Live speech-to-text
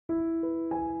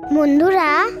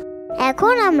বন্ধুরা,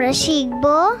 এখন আমরা শিখব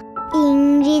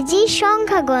ইংরেজি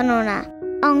সংখ্যা গণনা,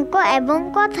 অঙ্ক এবং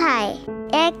কথায়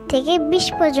 1 থেকে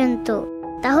 20 পর্যন্ত।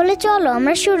 তাহলে চলো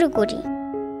আমরা শুরু করি।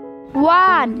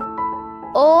 1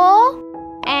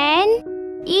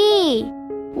 O-N-E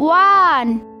 1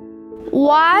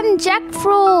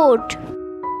 jackfruit.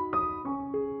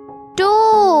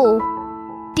 2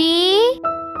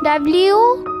 T-W-O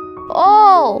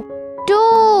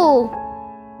 2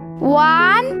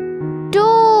 1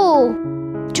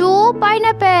 2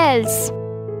 pineapples.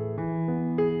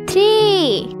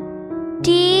 3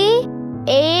 T-H-R-E-E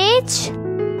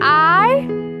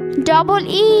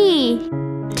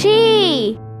 3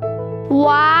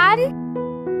 1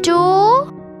 2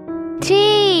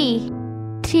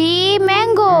 3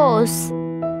 mangoes.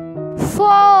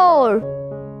 4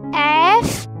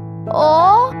 F-O-U-R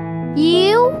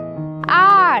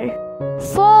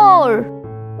 4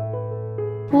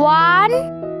 1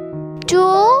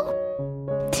 2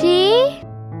 3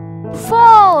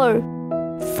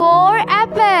 4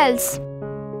 apples.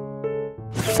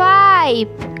 5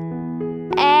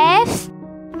 F-I-V-E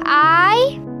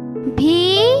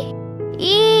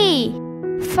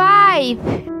 5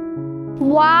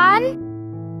 1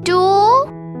 2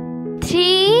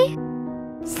 3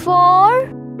 4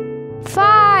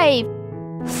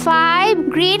 5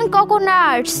 green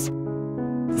coconuts.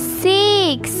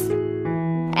 6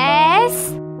 S-I-X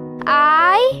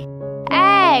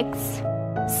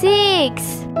 6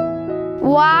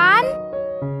 1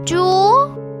 2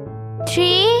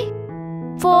 3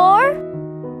 4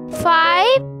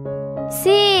 5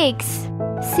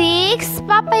 6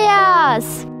 papayas.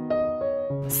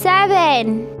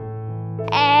 7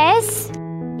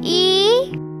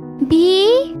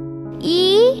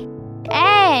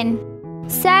 S-E-V-E-N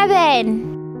 7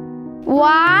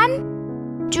 1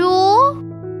 2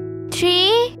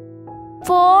 3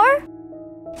 4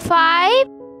 5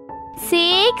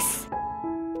 6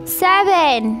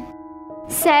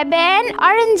 7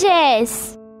 oranges.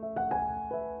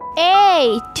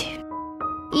 8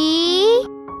 E-I-G-H-T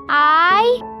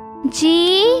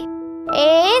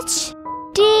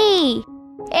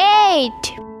 8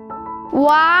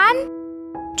 1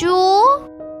 2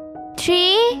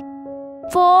 3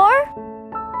 4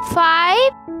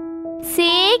 5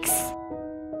 6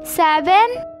 7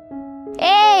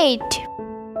 8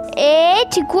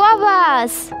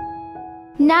 guavas.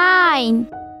 9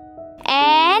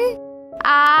 N-I-N-E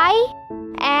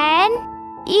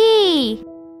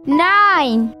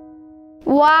 9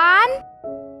 1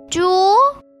 2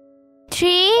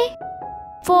 3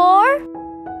 4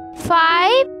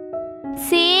 5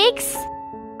 6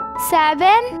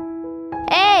 7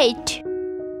 8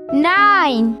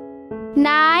 9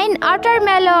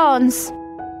 watermelons.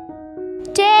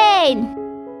 10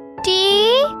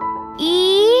 T-E-N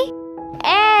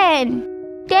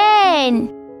 10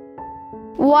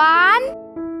 1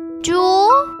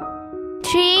 2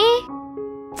 3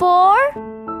 4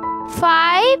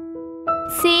 5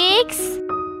 6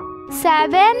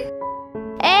 7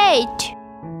 8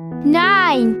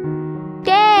 9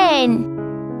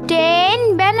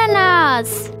 10 bananas.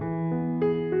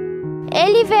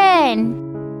 11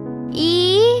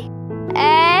 E-L-E-V-E-N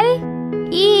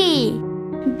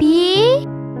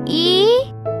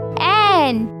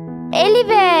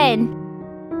 11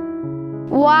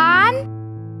 1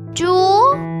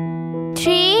 2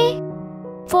 3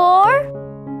 4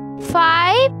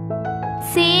 5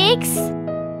 6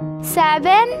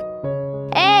 7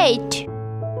 8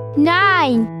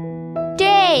 9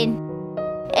 10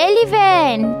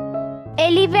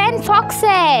 11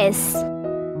 foxes.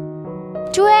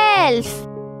 12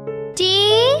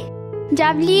 T-W-E-L-V-E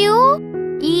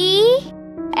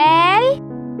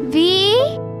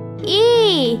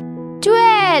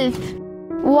 12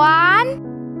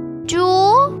 1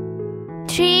 2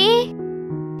 3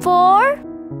 4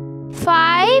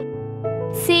 5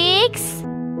 6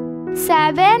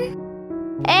 7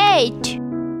 8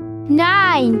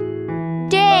 9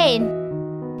 10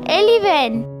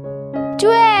 11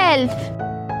 12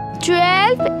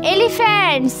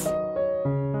 elephants.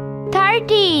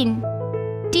 13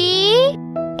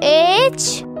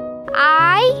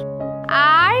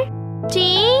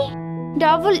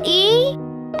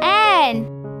 T-H-I-R-T-E-E-N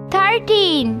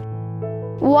 13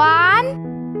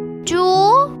 1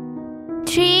 2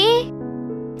 3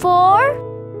 4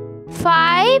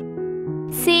 5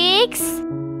 6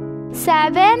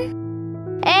 7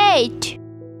 8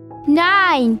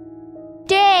 9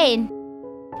 10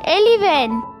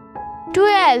 11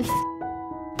 12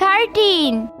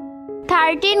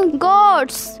 13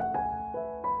 goats.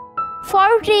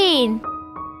 14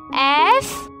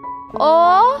 F-O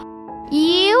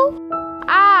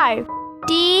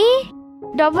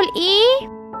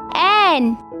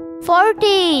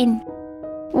 14.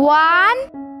 1,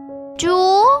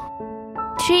 2,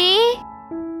 3,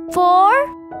 4,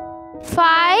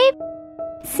 5,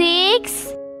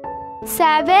 6,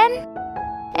 7,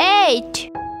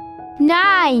 8,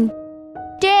 9,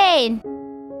 10,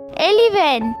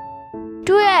 11,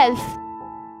 12,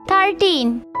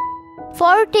 13,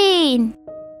 14.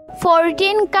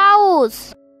 14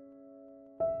 cows.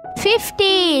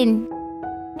 15.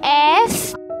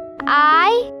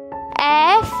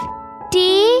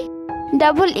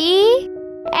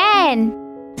 FIFTEEN.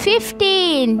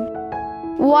 15.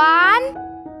 1,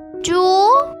 2,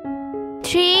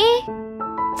 3,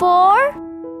 4,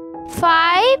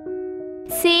 5,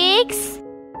 6,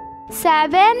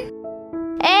 7,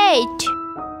 8,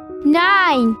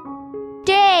 9,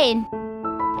 10,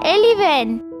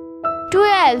 11,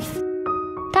 12,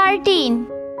 13,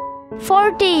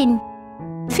 14,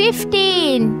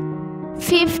 15.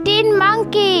 15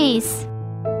 monkeys.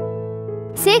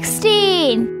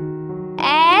 16.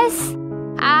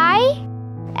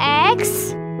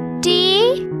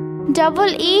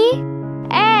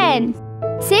 SIXTEEN.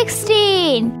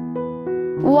 16.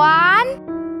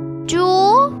 1,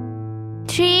 2,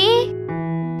 3,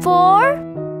 4,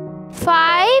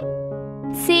 5,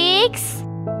 6,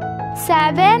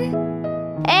 7,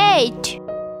 8,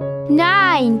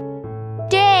 9,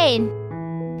 10,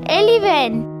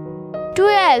 11,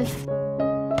 12,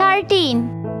 13,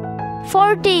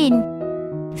 14,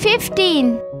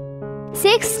 15,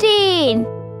 16.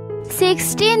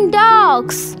 16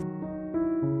 dogs.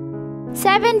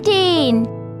 17.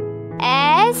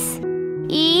 SEVENTEEN.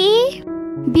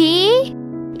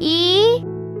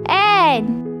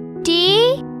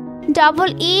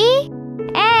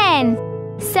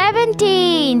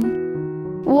 17.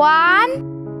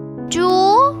 1,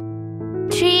 2,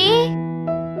 3,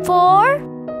 4,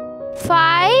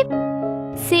 5,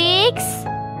 6,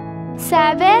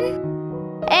 7,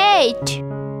 8,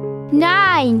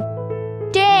 9,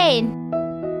 10,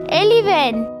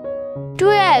 11,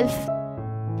 12,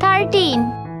 13,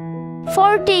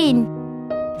 14,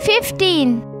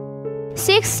 15,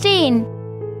 16,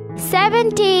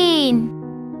 17.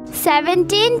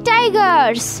 17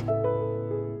 tigers.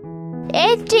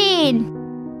 18.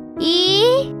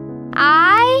 EIGHTEEN.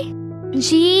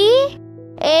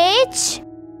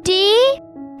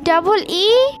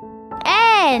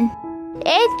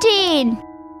 18.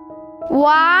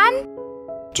 1,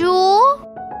 2,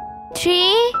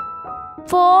 3,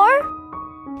 4,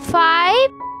 5,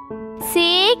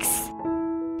 6,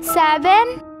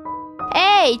 7,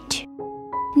 8,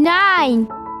 9,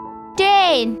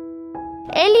 10,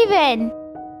 11,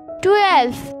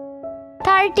 12,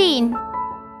 13,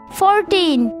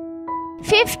 14,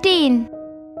 15,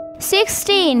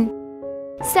 16,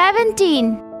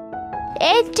 17,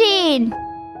 18.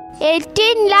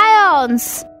 18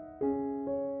 lions.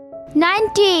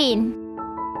 19.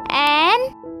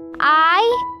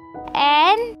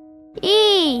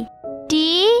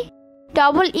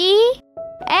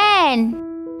 NINETEEN.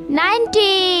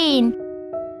 19.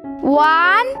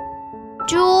 1,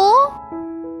 2,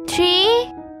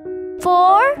 3,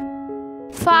 4,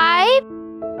 5,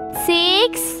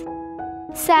 6,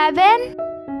 7,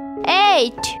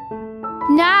 8,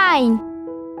 9,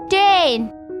 10,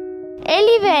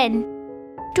 11,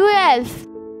 12,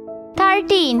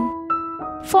 13,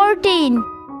 14,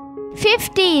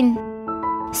 15,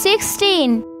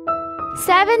 16,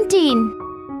 17,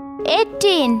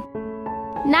 18,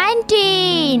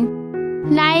 19.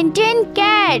 19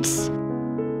 cats.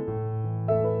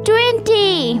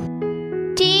 20.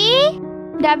 TWENTY.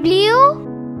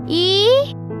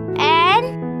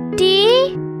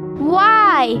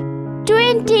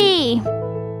 20.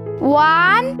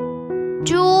 1,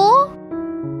 2,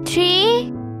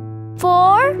 3,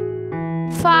 4,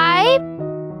 5,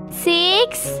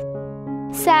 6,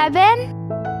 7,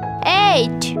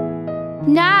 8,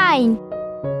 9,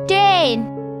 10,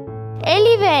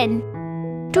 11,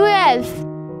 12,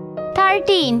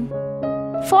 13,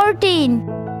 14,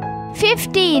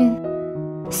 15,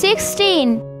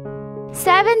 16,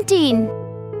 17,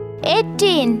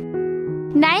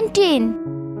 18, 19,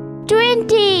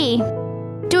 20.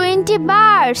 20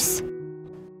 birds.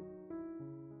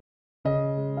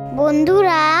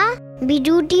 বন্ধুরা,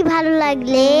 ভিডিওটি ভালো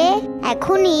লাগলে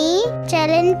এখনই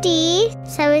চ্যানেলটি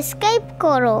subscribe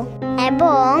করো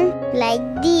এবং like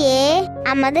দিয়ে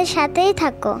আমাদের সাথেই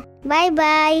থাকো। Bye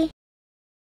bye.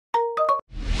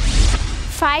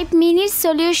 5 minutes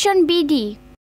solution BD.